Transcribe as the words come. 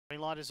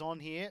light is on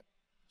here.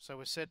 So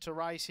we're set to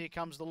race. Here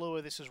comes the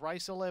lure. This is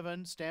race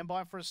 11. Stand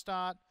by for a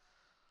start.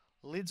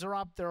 Lids are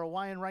up. They're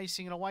away and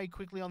racing, and away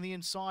quickly on the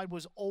inside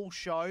was All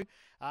Show.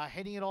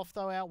 Heading it off,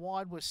 though, out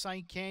wide was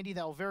St. Candy.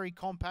 They were very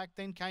compact.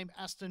 Then came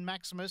Aston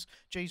Maximus.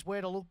 Geez,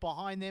 where to look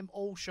behind them?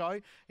 All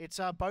Show.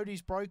 It's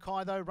Bodie's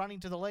Brokai, though, running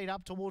to the lead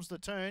up towards the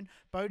turn.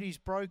 Bodie's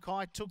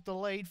Brokai took the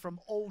lead from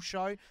All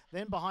Show.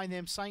 Then behind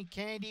them, St.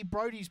 Candy.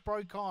 Bodie's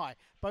Brokai.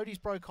 Bodie's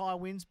Brokai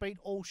wins, beat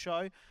All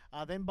Show.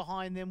 Then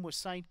behind them was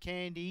St.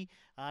 Candy.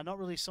 Not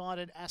really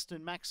sighted,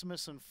 Aston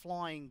Maximus and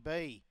Flying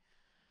Bee.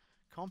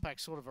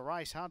 Compact sort of a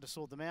race, hard to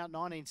sort them out.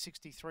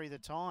 1963 the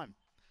time.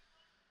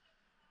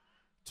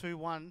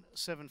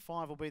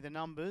 2175 will be the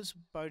numbers.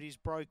 Bodie's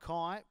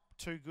Brokai,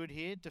 too good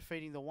here,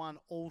 defeating the 1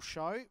 All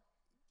Show.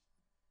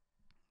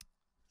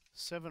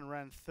 7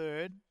 ran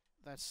third.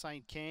 That's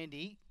St.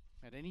 Candy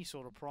at any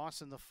sort of price,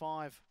 and the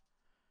 5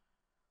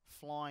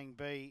 Flying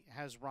Bee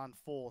has run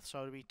fourth.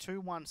 So it'll be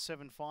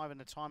 2175 in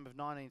the time of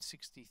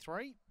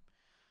 1963.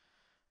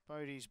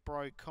 Bodie's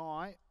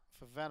Brokai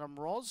for Vadim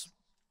Roz.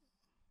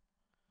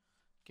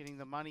 Getting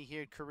the money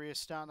here at career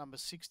start number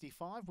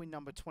 65, win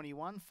number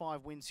 21.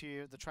 5 wins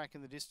here at the track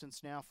in the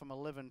distance now from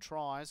 11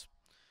 tries.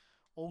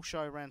 All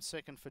Show ran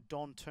second for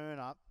Don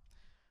Turner.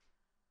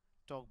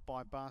 Dogged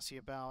by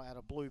Barcia Bauer out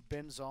of Blue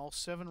Benzol.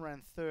 7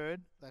 ran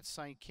third. That's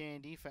St.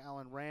 Candy for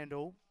Alan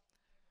Randall.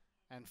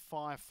 And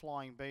 5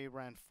 Flying Bee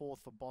ran fourth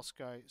for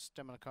Bosco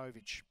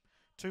Stemanikovic.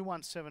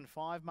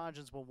 2175.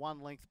 Margins were 1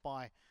 length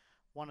by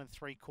 1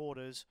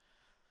 3/4.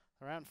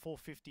 Around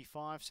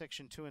 455,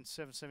 section 2 and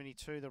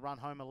 772, the run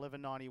home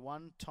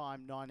 1191,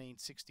 time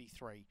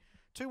 1963.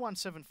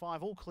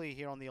 2175, all clear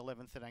here on the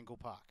 11th at Angle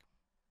Park.